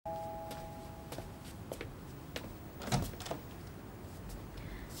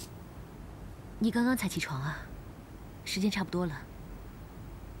你刚刚才起床啊？时间差不多了。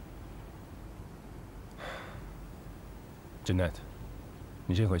Jeanette，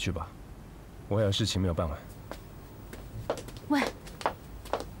 你先回去吧，我还有事情没有办完。喂，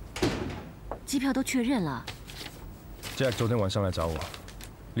机票都确认了。Jack 昨天晚上来找我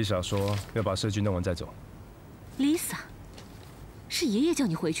，Lisa 说要把设计弄完再走。Lisa， 是爷爷叫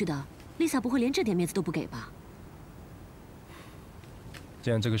你回去的。Lisa 不会连这点面子都不给吧？既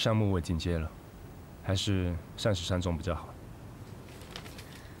然这个项目我已经接了，还是善始善终比较好。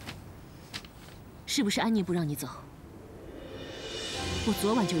是不是安妮不让你走？我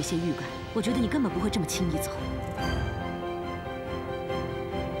昨晚就有些预感，我觉得你根本不会这么轻易走。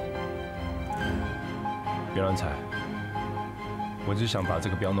别乱猜，我只想把这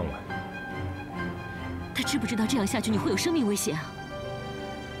个标弄完。他知不知道这样下去你会有生命危险啊？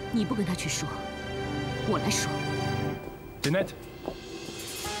你不跟他去说，我来说。Jeanette，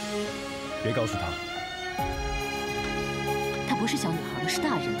 别告诉他。她不是小女孩了，是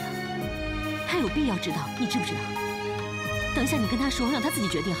大人了。她有必要知道，你知不知道？等一下你跟她说，让她自己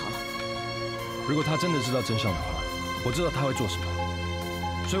决定好了。如果她真的知道真相的话，我知道她会做什么，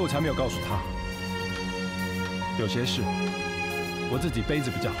所以我才没有告诉她。有些事我自己背着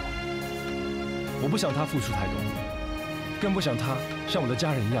比较好，我不想她付出太多，更不想她像我的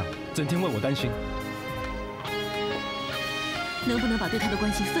家人一样，整天为我担心。能不能把对她的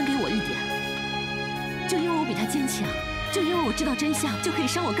关心分给我一点？就因为我比她坚强，就因为我知道真相，就可以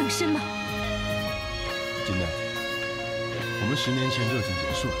伤我更深吗？Jeanette， 我们10年前就已经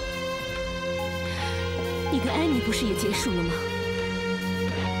结束了。你跟安妮不是也结束了吗？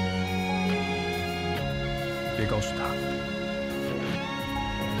别告诉她。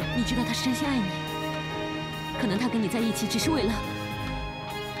你知道她是真心爱你，可能她跟你在一起只是为了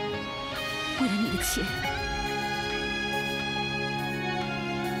你的钱。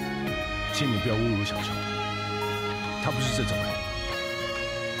请你不要侮辱小秋，她不是这种人。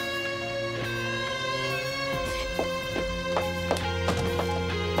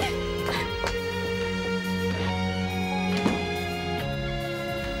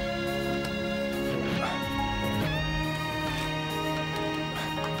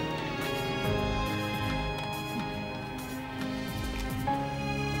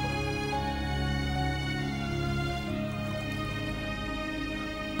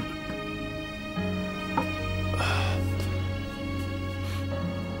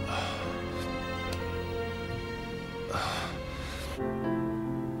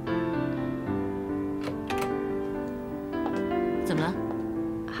怎么了？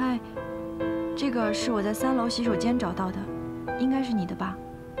嗨，这个是我在3楼洗手间找到的，应该是你的吧？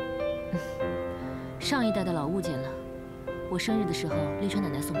上一代的老物件了，我生日的时候立川奶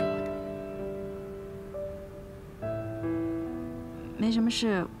奶送给我的。没什么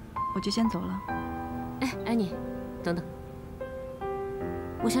事，我就先走了。哎，安妮，等等，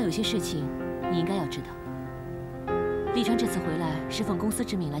我想有些事情你应该要知道。立川这次回来是奉公司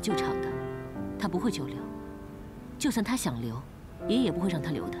之命来救场的，他不会久留，就算他想留，爷爷也不会让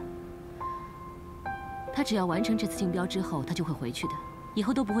他留的。他只要完成这次竞标之后，他就会回去的，以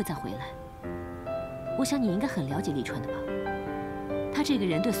后都不会再回来。我想你应该很了解立川的吧？他这个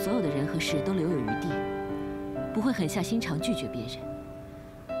人对所有的人和事都留有余地，不会狠下心肠拒绝别人。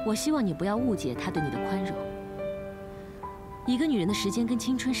我希望你不要误解他对你的宽容。一个女人的时间跟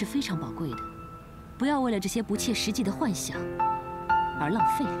青春是非常宝贵的，不要为了这些不切实际的幻想而浪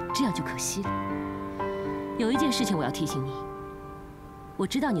费，这样就可惜了。有一件事情我要提醒你，我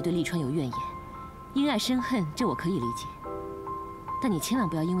知道你对立川有怨言，因爱生恨，这我可以理解。但你千万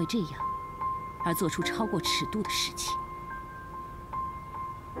不要因为这样而做出超过尺度的事情。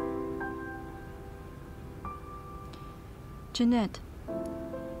Jeanette，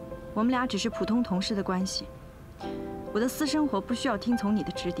 我们俩只是普通同事的关系，我的私生活不需要听从你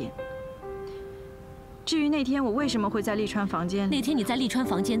的指点。至于那天我为什么会在立川房间里，那天你在立川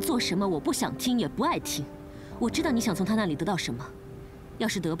房间做什么，我不想听也不爱听。我知道你想从他那里得到什么，要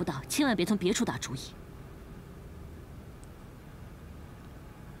是得不到，千万别从别处打主意。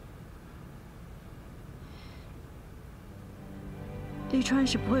立川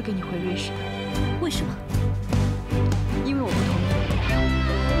是不会跟你回瑞士的。为什么？因为我不同意。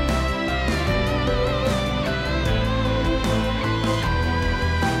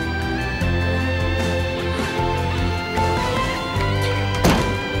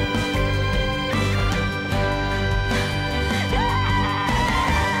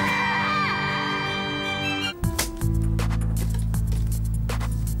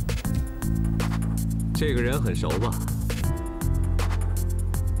这个人很熟吧？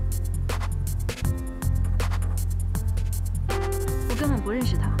我根本不认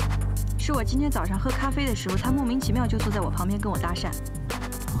识他。是我今天早上喝咖啡的时候，他莫名其妙就坐在我旁边跟我搭讪。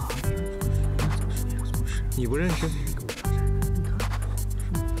你不认识？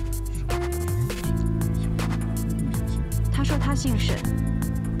他说他姓沈，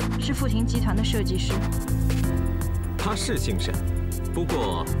是富庭集团的设计师。他是姓沈，不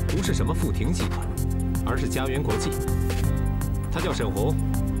过不是什么富庭集团，而是家园国际。他叫沈红，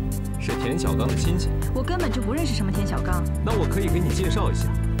是田小刚的亲戚。我根本就不认识什么田小刚。那我可以给你介绍一下，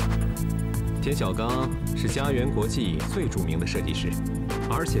田小刚是家园国际最著名的设计师，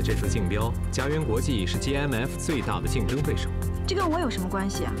而且这次竞标，家园国际是 GMF 最大的竞争对手。这跟我有什么关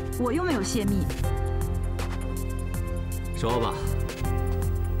系啊？我又没有泄密。说吧，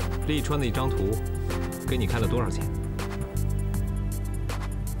利川的一张图，给你开了多少钱？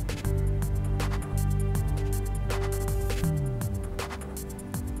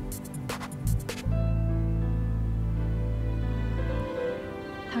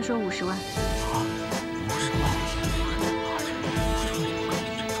他说50万。50万。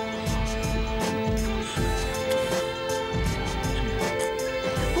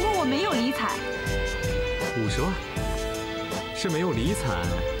不过我没有理睬。50万？是没有理睬，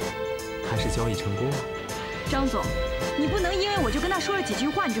还是交易成功了？张总，你不能因为我就跟他说了几句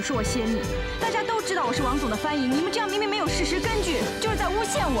话，你就说我泄密。大家都知道我是王总的翻译，你们这样明明没有事实根据，就是在诬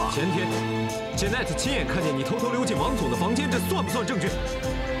陷我。前天 ，Janet 亲眼看见你偷偷溜进王总的房间，这算不算证据？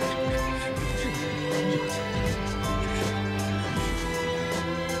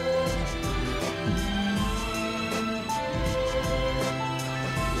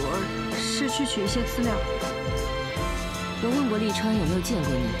我是去取一些资料。我问过利川有没有见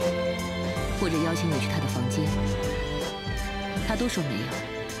过你，或者邀请你去他的房间，他都说没有。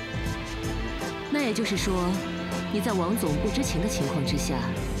那也就是说，你在王总不知情的情况之下，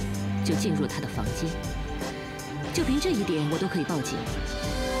就进入了他的房间。就凭这一点，我都可以报警。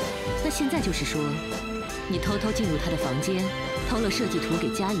那现在就是说，你偷偷进入他的房间，偷了设计图给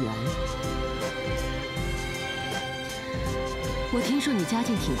家园。我听说你家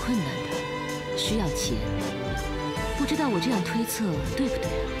境挺困难的，需要钱。不知道我这样推测对不对啊？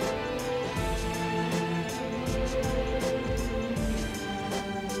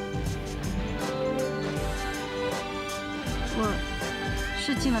我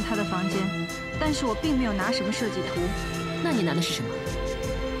是进了他的房间，但是我并没有拿什么设计图。那你拿的是什么？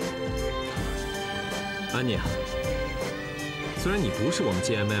安妮啊，虽然你不是我们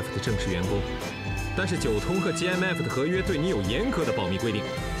GMF 的正式员工，但是九通和 GMF 的合约对你有严格的保密规定。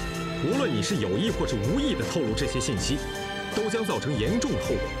无论你是有意或是无意的透露这些信息，都将造成严重的后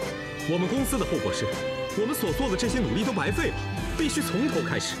果。我们公司的后果是，我们所做的这些努力都白费了，必须从头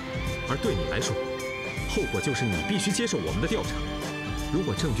开始。而对你来说，后果就是你必须接受我们的调查。如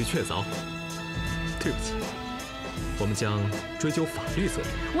果证据确凿，对不起，我们将追究法律责任。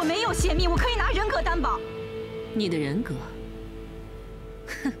我没有泄密，我可以拿人格担保。你的人格？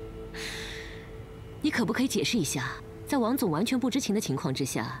哼，你可不可以解释一下，在王总完全不知情的情况之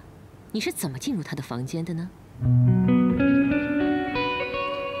下，你是怎么进入他的房间的呢？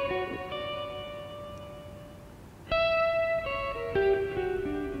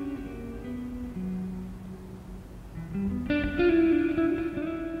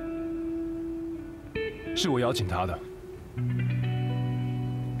是我邀请他的，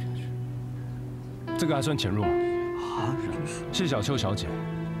这个还算潜入吗？谢小秋小姐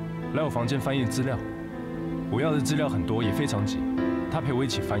来我房间翻译资料，我要的资料很多，也非常急，她陪我一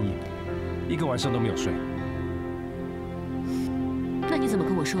起翻译，1个晚上都没有睡。那你怎么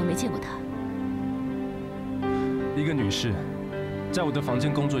跟我说没见过她？一个女士在我的房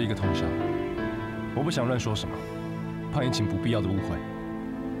间工作1个通宵，我不想乱说什么，怕引起不必要的误会。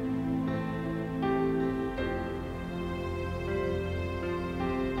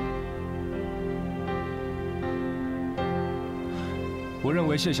我认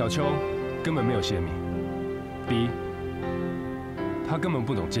为谢小秋根本没有泄密。第一，她根本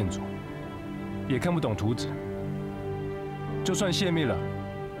不懂建筑，也看不懂图纸，就算泄密了，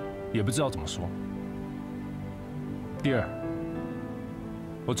也不知道怎么说。第二，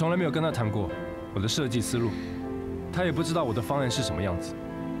我从来没有跟她谈过我的设计思路，她也不知道我的方案是什么样子。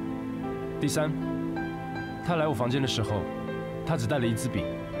第三，她来我房间的时候，她只带了1支笔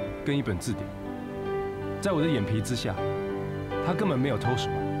跟1本字典，在我的眼皮之下。他根本没有偷什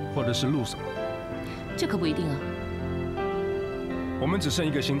么，或者是录什么，这可不一定啊。我们只剩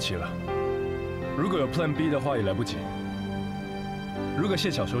1个星期了，如果有 Plan B 的话也来不及。如果谢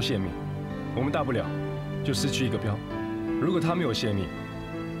小秋泄密，我们大不了就失去1个标；如果他没有泄密，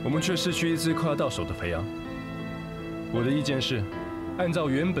我们却失去1只快要到手的肥羊。我的意见是，按照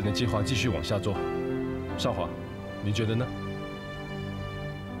原本的计划继续往下做。少华，你觉得呢？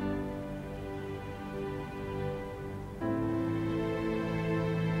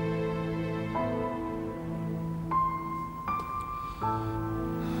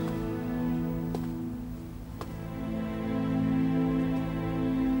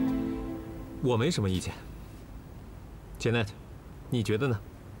我没什么意见。Janet，你觉得呢？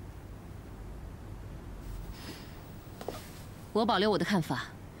我保留我的看法。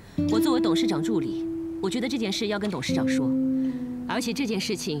我作为董事长助理，我觉得这件事要跟董事长说，而且这件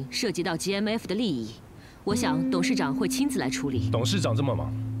事情涉及到 GMF 的利益，我想董事长会亲自来处理。董事长这么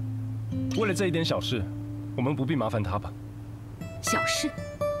忙，为了这一点小事，我们不必麻烦他吧？小事？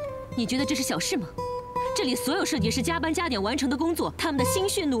你觉得这是小事吗？这里所有设计师加班加点完成的工作，他们的心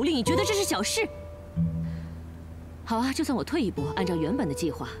血努力，你觉得这是小事？好啊，就算我退一步，按照原本的计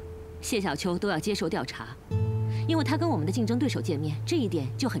划，谢小秋都要接受调查，因为他跟我们的竞争对手见面，这一点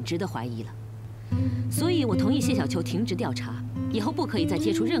就很值得怀疑了。所以我同意谢小秋停职调查，以后不可以再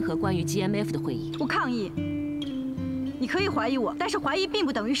接触任何关于 GMF 的会议。我抗议！你可以怀疑我，但是怀疑并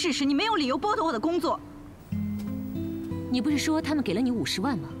不等于事实，你没有理由剥夺我的工作。你不是说他们给了你50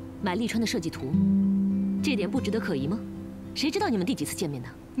万吗？买利川的设计图，这点不值得可疑吗？谁知道你们第几次见面呢？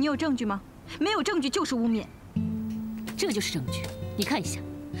你有证据吗？没有证据就是污蔑。这就是证据，你看一下，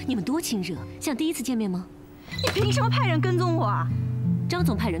你们多亲热，像第一次见面吗？你凭什么派人跟踪我啊？张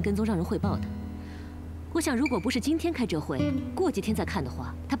总派人跟踪让人汇报的。我想，如果不是今天开这会，过几天再看的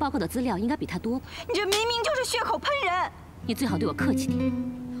话，他报告的资料应该比他多吧？你这明明就是血口喷人！你最好对我客气点。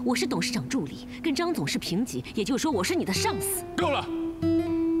我是董事长助理，跟张总是平级，也就是说我是你的上司。够了，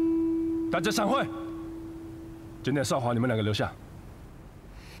大家散会。今天少华，你们2个留下。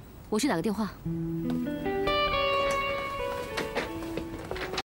我去打个电话。